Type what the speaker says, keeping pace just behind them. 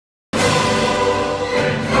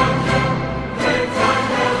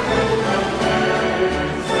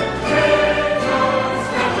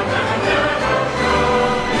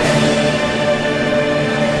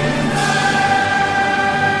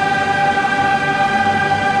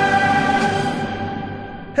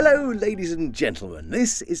ladies and gentlemen.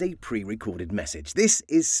 This is a pre-recorded message. This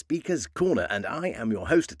is Speaker's Corner, and I am your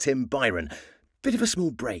host, Tim Byron. Bit of a small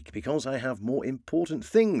break because I have more important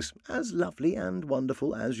things, as lovely and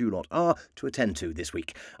wonderful as you lot are, to attend to this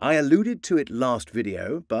week. I alluded to it last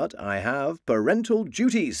video, but I have parental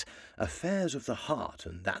duties, affairs of the heart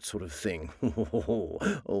and that sort of thing.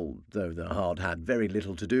 Although the heart had very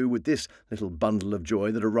little to do with this little bundle of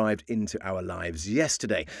joy that arrived into our lives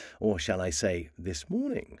yesterday, or shall I say this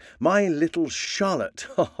morning. My little Charlotte.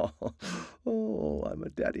 Oh, I'm a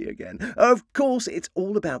daddy again. Of course, it's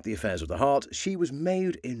all about the affairs of the heart. She was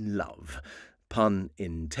made in love. Pun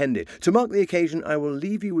intended. To mark the occasion, I will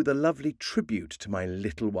leave you with a lovely tribute to my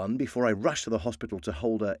little one before I rush to the hospital to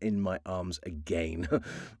hold her in my arms again.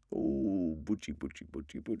 Oh, butchie, butchie,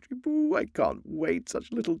 butchie, butchie, boo. I can't wait.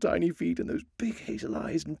 Such little tiny feet and those big hazel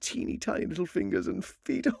eyes and teeny tiny little fingers and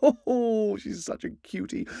feet. Oh, she's such a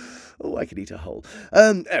cutie. Oh, I could eat her whole.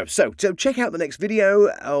 So check out the next video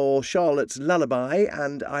or Charlotte's lullaby,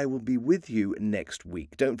 and I will be with you next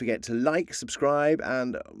week. Don't forget to like, subscribe,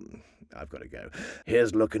 and I've got to go.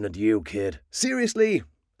 Here's looking at you, kid. Seriously?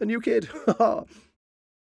 A new kid?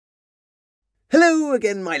 Hello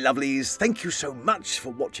again, my lovelies. Thank you so much for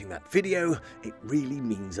watching that video. It really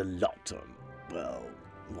means a lot. Well,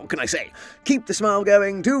 what can I say? Keep the smile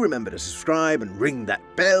going. Do remember to subscribe and ring that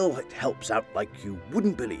bell. It helps out like you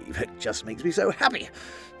wouldn't believe. It just makes me so happy.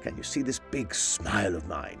 Can you see this big smile of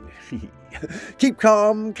mine? Keep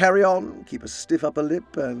calm, carry on, keep a stiff upper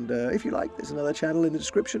lip, and if you like, there's another channel in the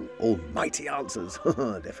description. Almighty answers.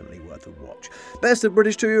 Definitely worth a watch. Best of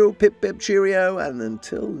British to you, pip pip cheerio, and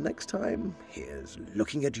until next time, here's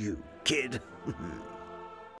looking at you, kid.